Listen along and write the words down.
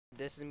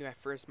This is gonna be my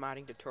first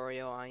modding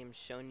tutorial. I am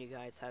showing you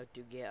guys how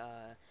to get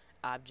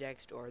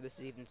objects, or this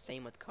is even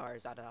same with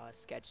cars, out of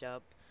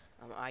SketchUp.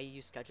 I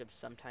use SketchUp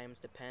sometimes,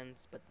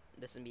 depends, but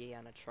this is me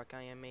on a truck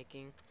I am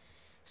making.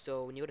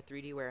 So when you go to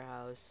 3D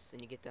Warehouse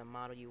and you get the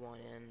model you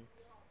want in,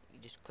 you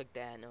just click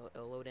that and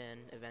it'll load in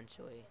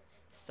eventually.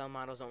 Some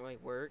models don't really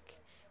work,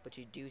 but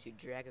you do is you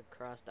drag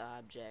across the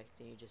object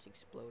and you just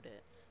explode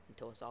it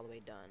until it's all the way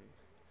done.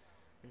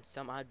 And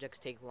some objects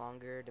take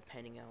longer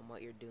depending on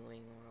what you're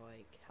doing, or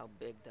like how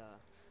big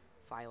the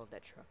file of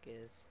that truck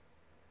is.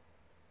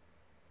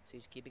 So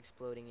you just keep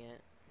exploding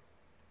it.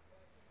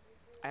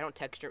 I don't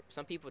texture.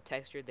 Some people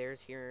texture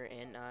theirs here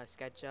in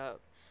SketchUp,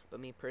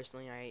 but me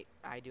personally,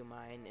 I do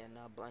mine in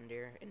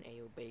Blender and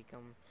AO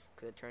Bacon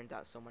because it turns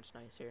out so much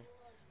nicer.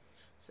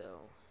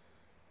 So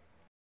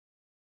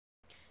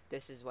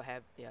this is what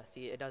happened. Yeah,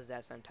 see, it does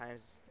that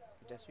sometimes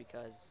just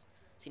because.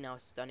 See, now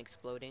it's done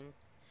exploding.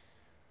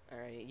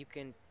 Alright, you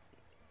can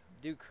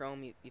do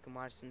Chrome. You can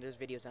watch some. There's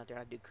videos out there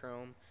how to do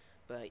Chrome,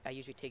 but I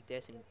usually take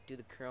this and do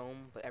the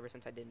Chrome. But ever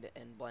since I did it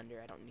in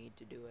Blender, I don't need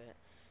to do it.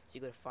 So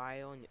you go to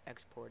File and you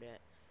export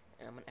it.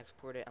 And I'm gonna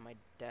export it on my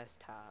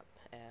desktop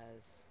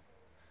as.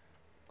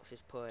 Let's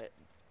just put.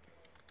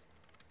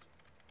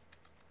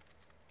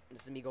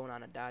 This is me going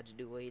on a Dodge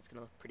dually. It's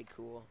gonna look pretty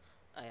cool.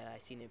 I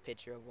seen a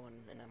picture of one,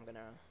 and I'm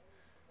gonna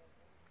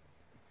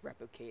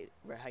replicate.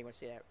 How you wanna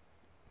say that?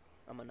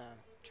 I'm gonna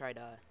try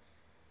to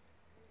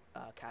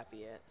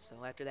copy it.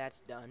 So after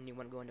that's done, you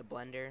want to go into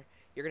Blender.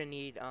 You're gonna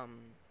need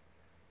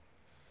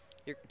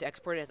to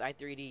export it as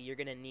i3D. You're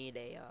gonna need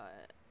a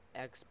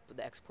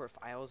the export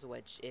files,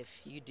 which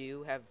if you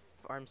do have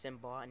FarmSim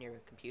bought on your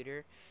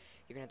computer,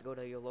 you're gonna have to go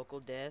to your local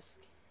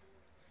disk.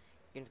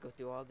 You're gonna have to go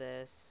through all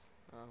this.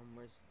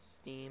 Where's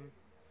Steam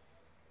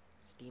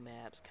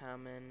apps,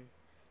 common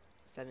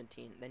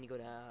 17. Then you go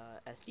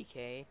to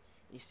SDK.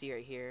 You see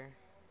right here.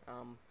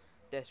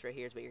 This right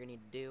here is what you're gonna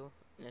need to do,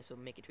 and this will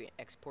make it to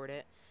export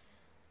it.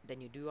 Then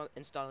you do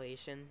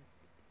installation.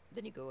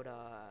 Then you go to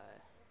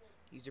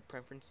user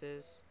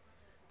preferences.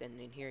 Then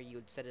in here you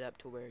would set it up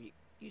to where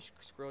you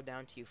scroll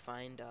down till you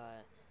find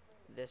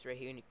this right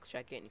here, and you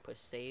check it and you push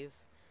save.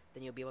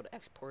 Then you'll be able to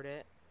export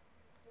it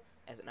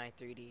as an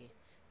i3D.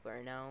 But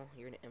right now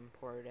you're gonna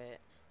import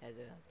it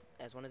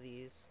as one of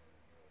these.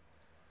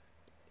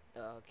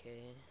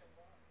 Okay,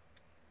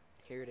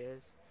 here it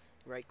is.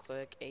 Right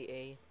click,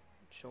 AA,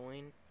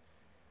 join,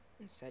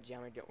 and set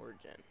geometry to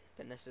origin.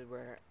 Then this is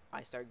where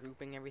I start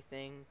grouping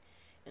everything,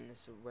 and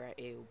this is where I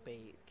AO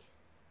bake.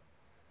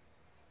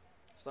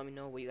 So let me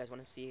know what you guys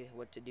want to see,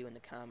 what to do in the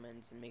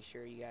comments, and make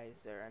sure you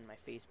guys are on my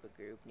Facebook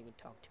group and you can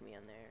talk to me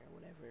on there or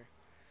whatever.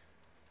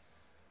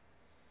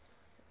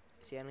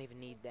 See, I don't even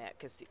need that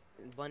because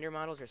Blender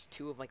models, there's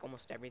 2 of like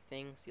almost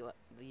everything. See,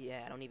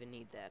 yeah, I don't even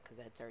need that because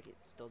that's already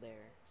still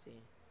there.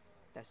 See,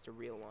 that's the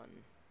real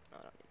one. No,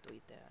 I don't need to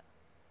delete that.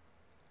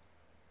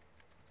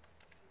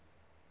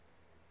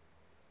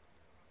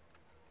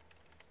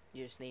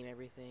 You just name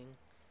everything.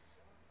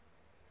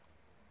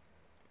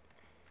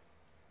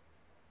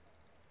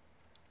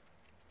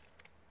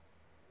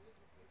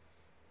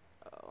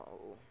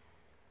 Oh.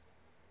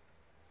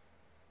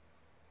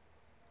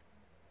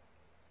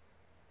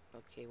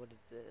 Okay, what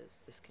is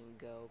this? This can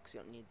go because we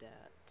don't need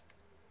that.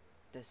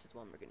 This is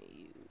one we're gonna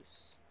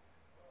use.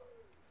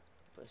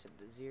 Push it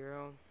to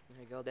 0. There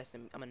we go.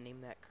 I'm gonna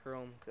name that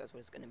Chrome because that's what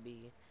it's gonna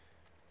be.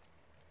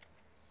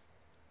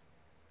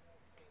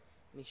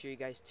 Make sure you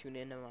guys tune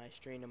in to my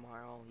stream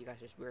tomorrow. We're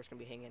just gonna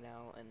be hanging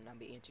out, and I'll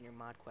be answering your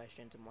mod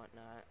questions and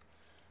whatnot.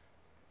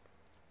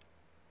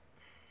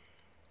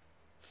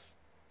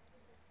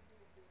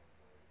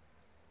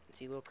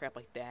 See, little crap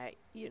like that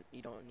you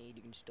don't need.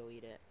 You can still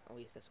eat it. At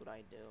least that's what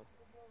I do.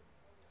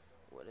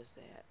 What is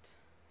that?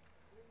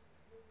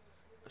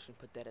 I should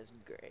put that as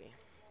gray.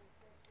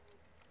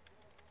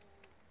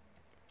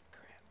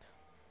 Crap.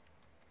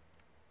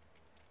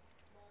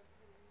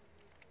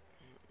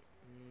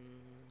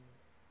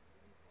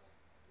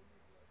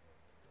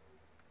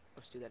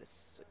 Let's do that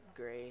as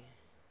gray.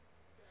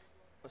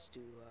 Let's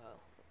do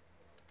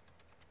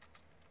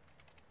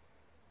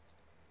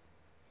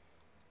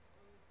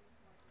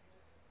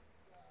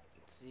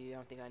see, I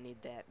don't think I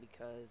need that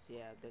because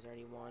yeah, there's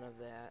already one of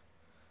that.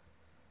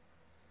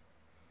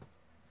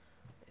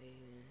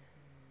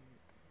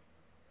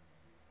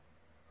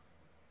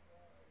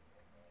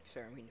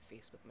 Sorry, I'm reading a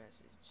Facebook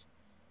message.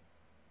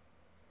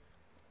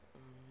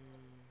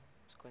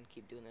 Let's go ahead and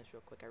keep doing this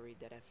real quick. I read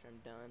that after I'm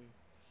done.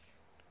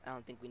 I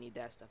don't think we need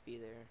that stuff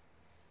either.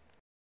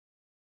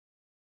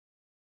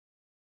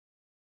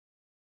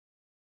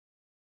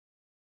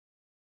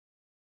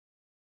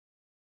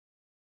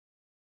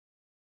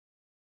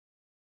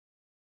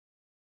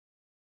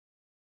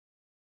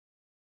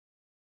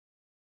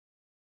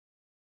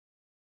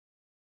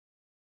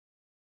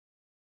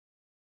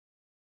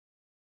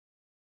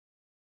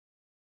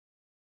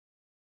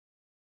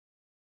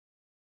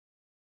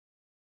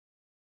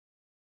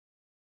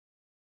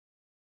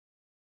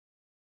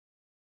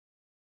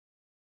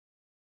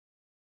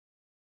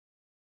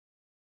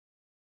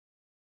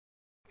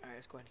 Alright,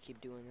 let's go ahead and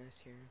keep doing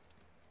this here.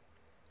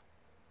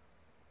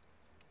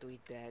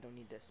 delete that. I don't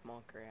need that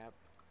small crap.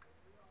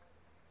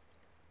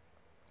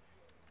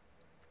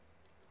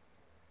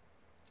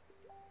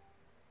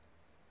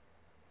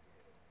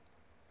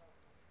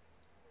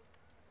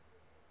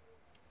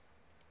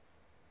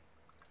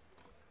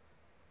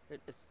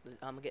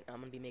 I'm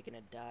gonna be making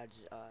a Dodge.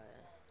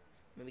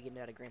 Maybe getting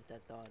out of Grand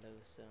Theft Auto.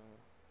 So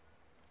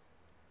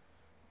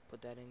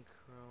put that in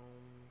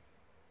Chrome.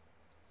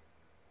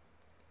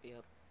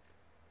 Yep.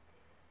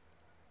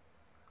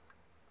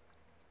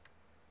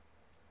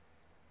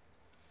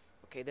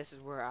 Okay, this is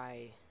where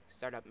I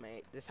start up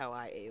my. This is how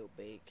I AO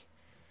bake.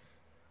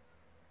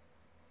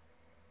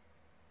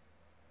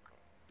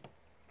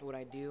 What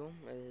I do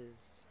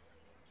is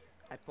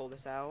I pull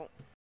this out.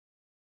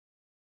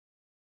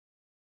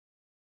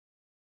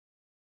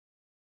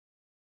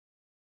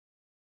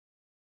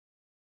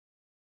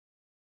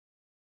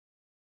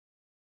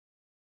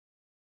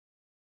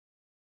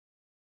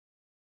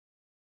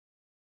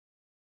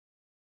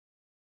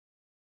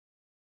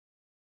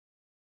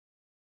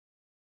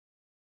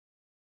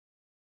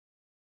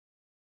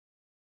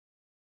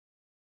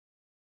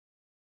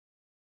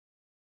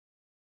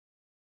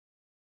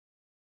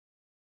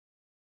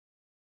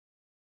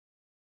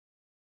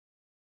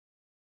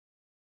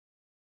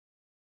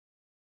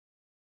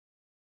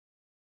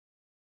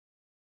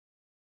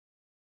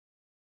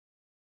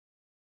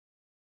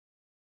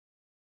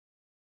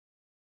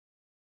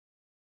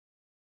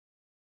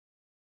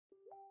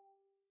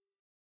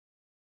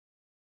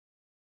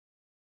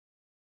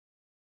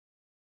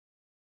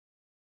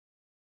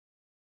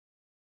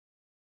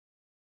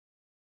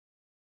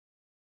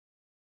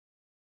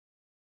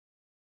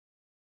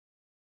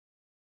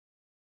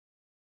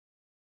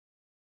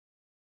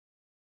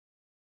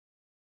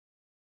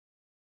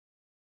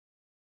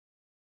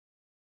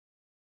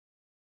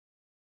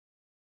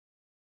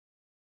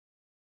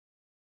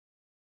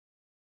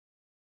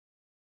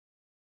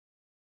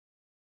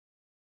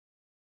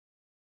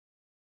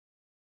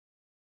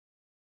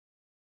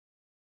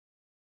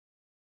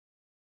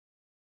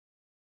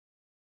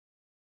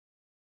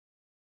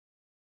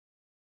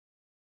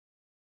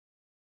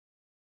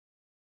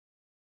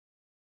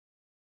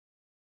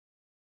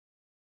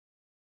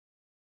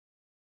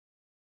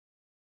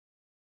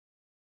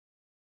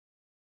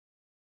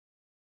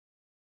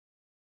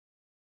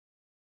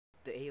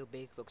 The AO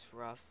bake looks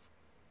rough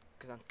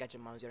because on SketchUp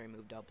I'm gonna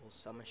remove doubles.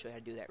 So I'm gonna show you how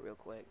to do that real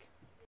quick.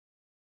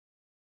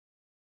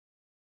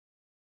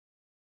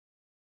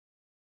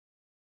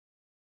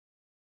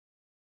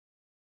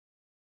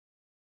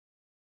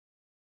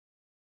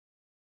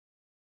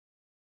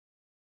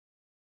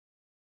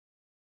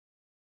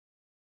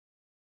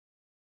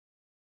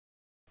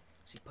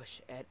 So you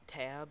push Add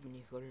Tab and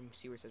you go to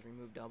see where it says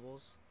Remove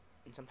Doubles.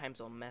 And sometimes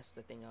it'll mess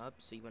the thing up,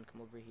 so you want to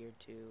come over here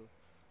to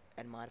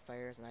Add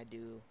Modifiers, and I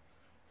do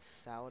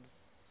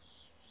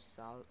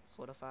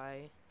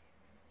Solidify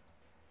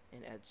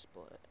and Edge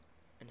Split.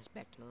 And it's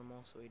back to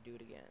normal, so we do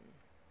it again.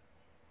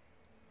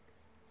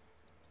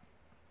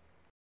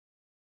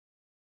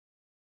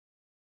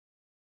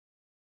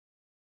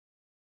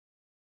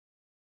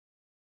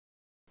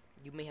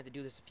 You may have to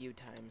do this a few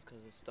times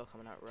because it's still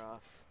coming out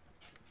rough.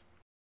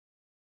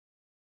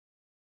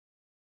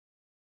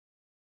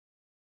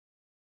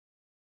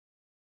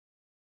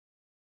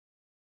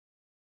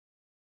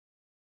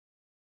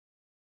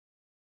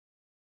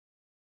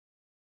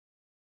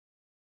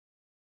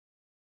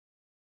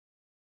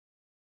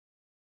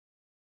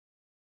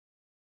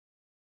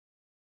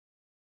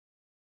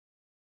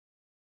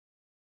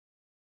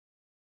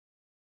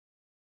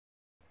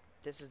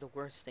 This is the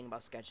worst thing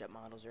about SketchUp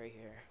models right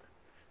here,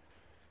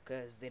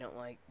 because they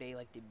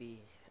like to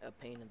be a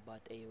pain in the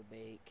butt to AO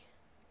bake.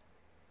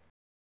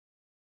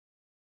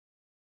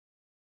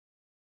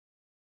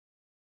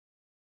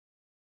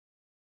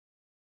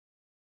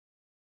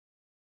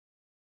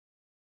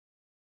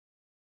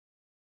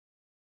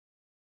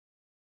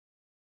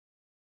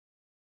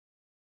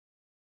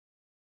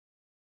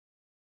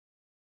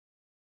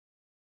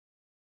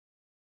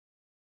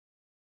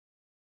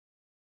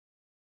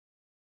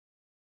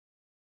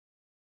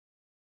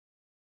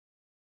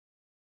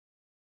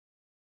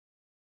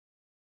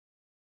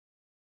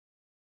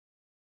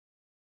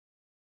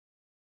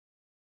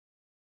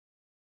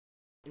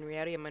 In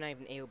reality, I might not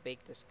even AO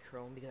bake this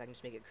Chrome because I can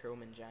just make it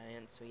Chrome and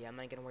Giant. So yeah, I'm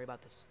not gonna worry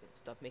about this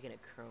stuff making it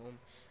Chrome.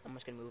 I'm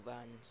just gonna move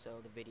on so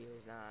the video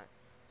is not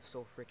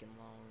so freaking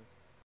long.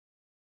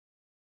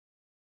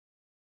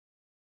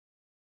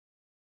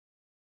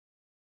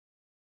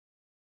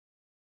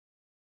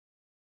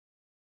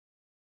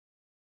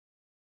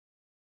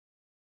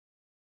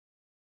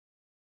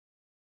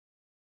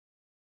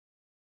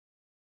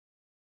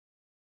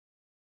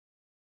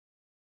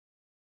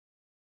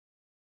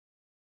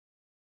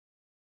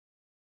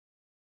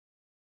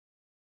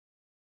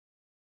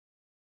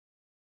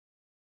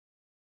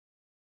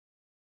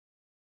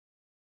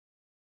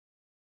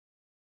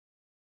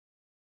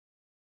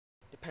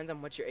 Depends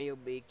on what you're AO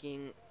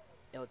baking.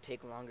 It'll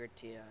take longer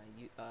to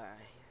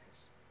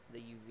the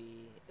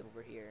UV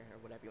over here or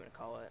whatever you want to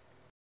call it.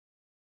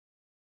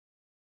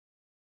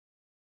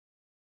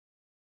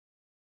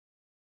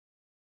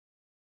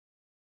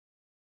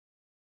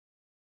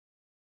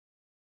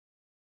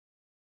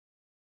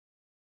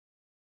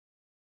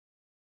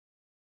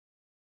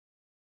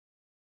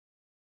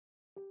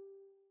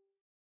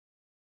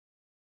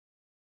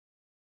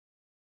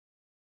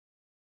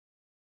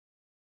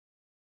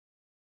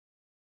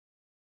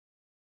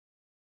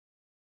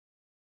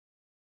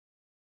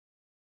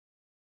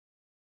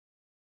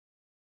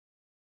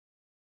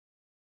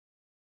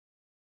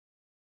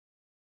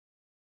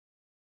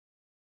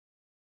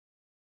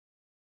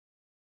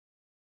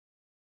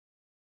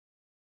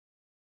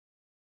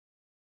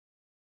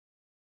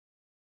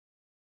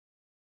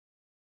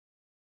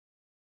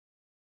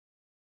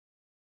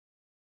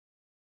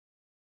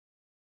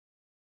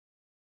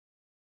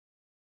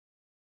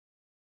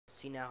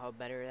 See now how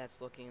better that's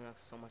looking? It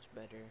looks so much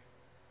better.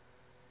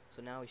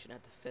 So now we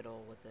shouldn't have to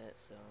fiddle with it,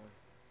 so...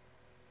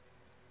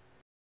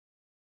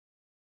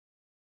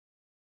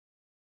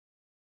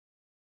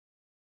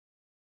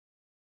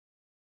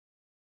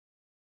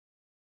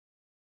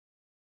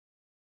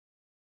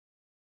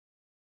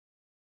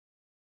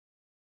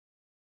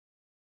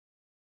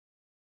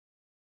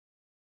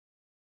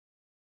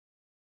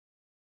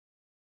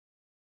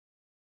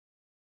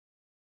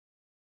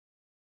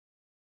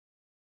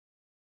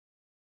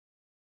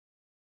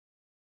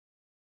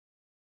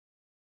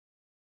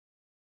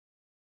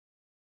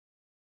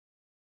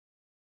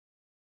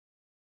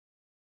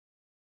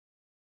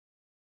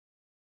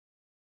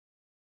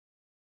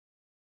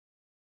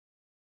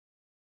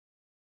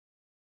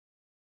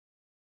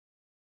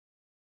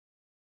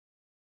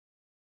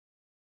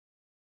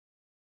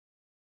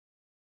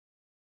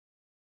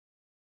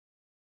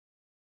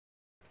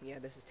 Yeah,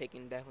 this is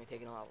definitely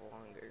taking a lot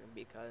longer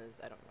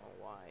because I don't know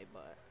why,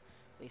 but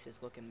at least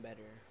it's looking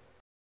better.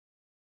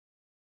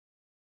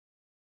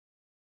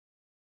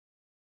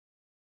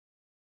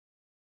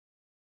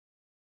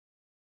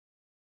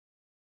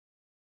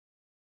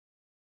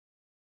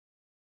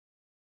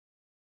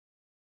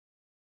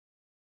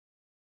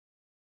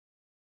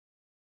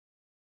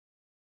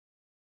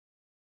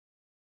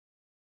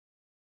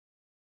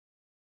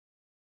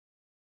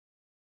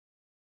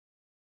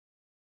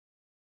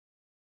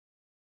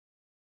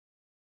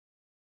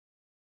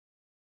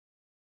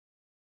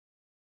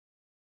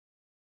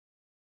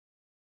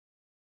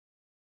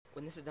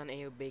 When this is done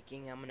AO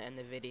baking, I'm gonna end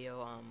the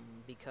video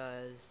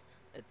because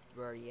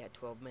we're already at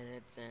 12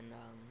 minutes, and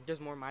there's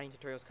more modding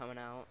tutorials coming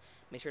out.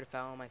 Make sure to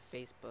follow my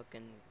Facebook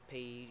and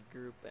page,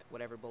 group,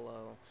 whatever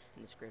below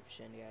in the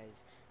description,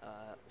 guys.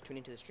 Tune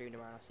into the stream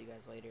tomorrow. I'll see you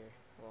guys later.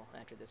 Well,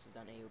 after this is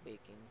done AO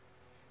baking,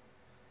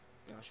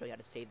 and I'll show you how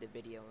to save the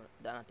video.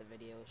 Not the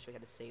video. Show you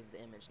how to save the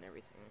image and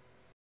everything.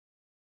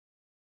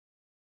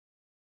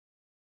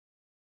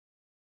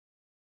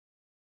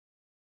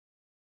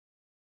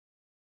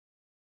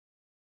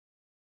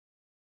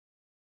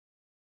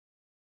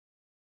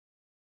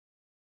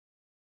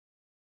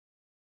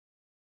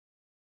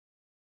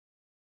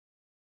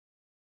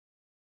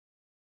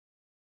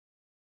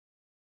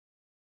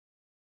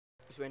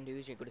 So what you're gonna do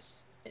is you're gonna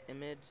go to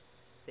image,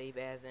 save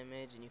as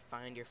image, and you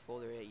find your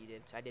folder that you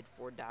did. So I did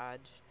 4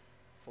 Dodge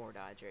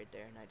right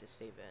there, and I just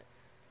save it.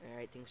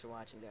 Alright, thanks for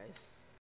watching, guys.